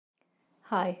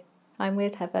Hi, I'm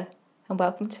Weird Heather and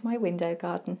welcome to my window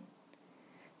garden.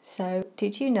 So,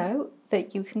 did you know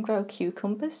that you can grow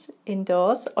cucumbers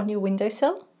indoors on your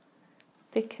windowsill?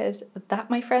 Because that,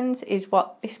 my friends, is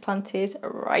what this plant is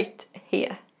right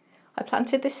here. I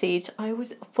planted the seeds. I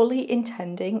was fully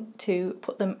intending to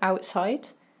put them outside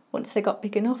once they got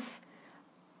big enough,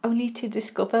 only to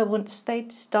discover once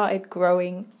they'd started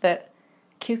growing that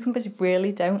cucumbers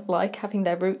really don't like having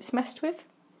their roots messed with.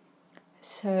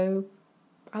 So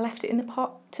I left it in the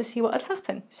pot to see what had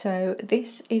happened. So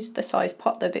this is the size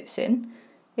pot that it's in.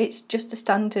 It's just a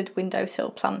standard windowsill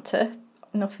planter,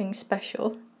 nothing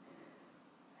special.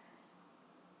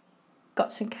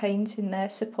 Got some canes in there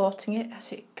supporting it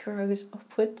as it grows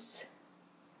upwards.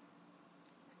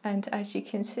 And as you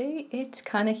can see, it's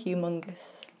kind of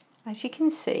humongous. As you can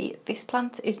see, this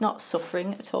plant is not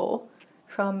suffering at all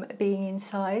from being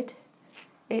inside.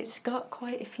 It's got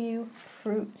quite a few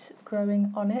fruits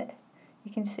growing on it.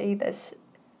 You can see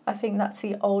I think that's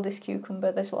the oldest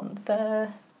cucumber. There's one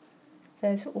there,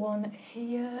 there's one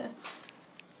here,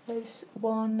 there's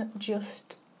one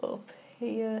just up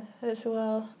here as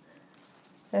well.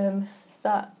 There's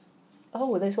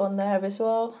one there as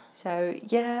well. So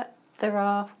yeah, there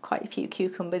are quite a few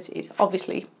cucumbers. It's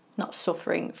obviously not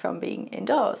suffering from being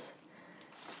indoors.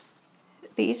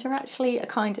 These are actually a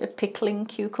kind of pickling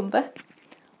cucumber,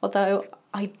 although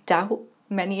I doubt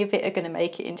many of it are going to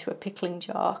make it into a pickling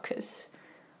jar because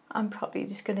I'm probably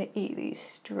just going to eat these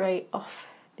straight off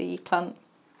the plant,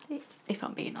 if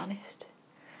I'm being honest.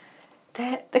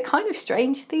 They're kind of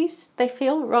strange, these. They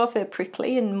feel rather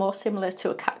prickly and more similar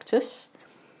to a cactus.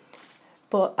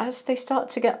 But as they start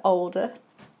to get older,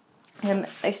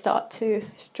 they start to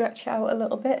stretch out a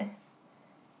little bit.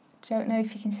 Don't know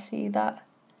if you can see that.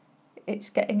 It's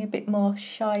getting a bit more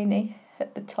shiny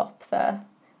at the top there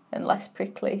and less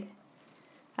prickly,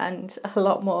 and a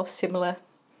lot more similar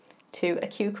to a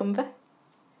cucumber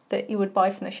that you would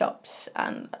buy from the shops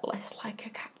and less like a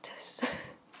cactus.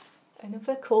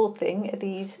 Another cool thing are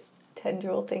these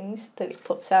tendril things that it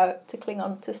puts out to cling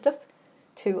on to stuff,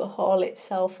 to haul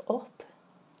itself up.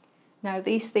 Now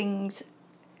these things,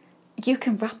 you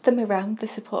can wrap them around the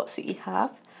supports that you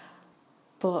have,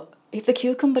 but if the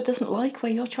cucumber doesn't like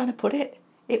where you're trying to put it,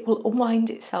 it will unwind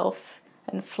itself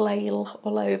and flail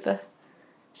all over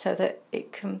so that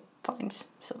it can find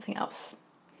something else.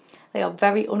 They are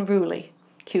very unruly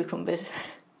cucumbers.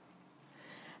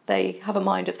 They have a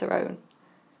mind of their own,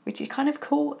 which is kind of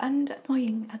cool and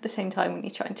annoying at the same time when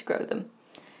you're trying to grow them.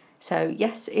 So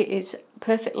yes, it is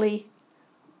perfectly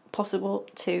possible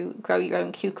to grow your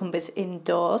own cucumbers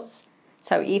indoors.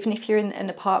 So even if you're in an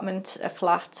apartment, a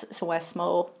flat, somewhere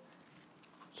small,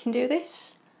 you can do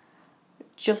this.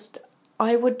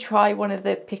 I would try one of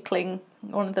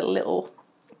the little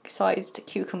sized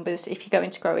cucumbers if you're going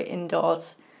to grow it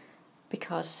indoors,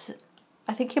 because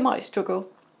I think you might struggle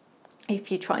if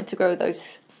you're trying to grow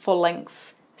those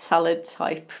full-length salad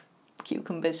type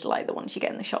cucumbers like the ones you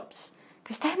get in the shops,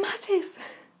 because they're massive.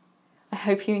 I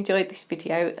hope you enjoyed this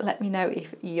video. Let me know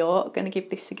if you're going to give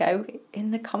this a go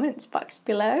in the comments box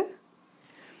below.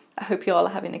 I hope you all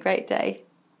are having a great day.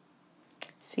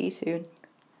 See you soon.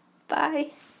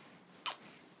 Bye.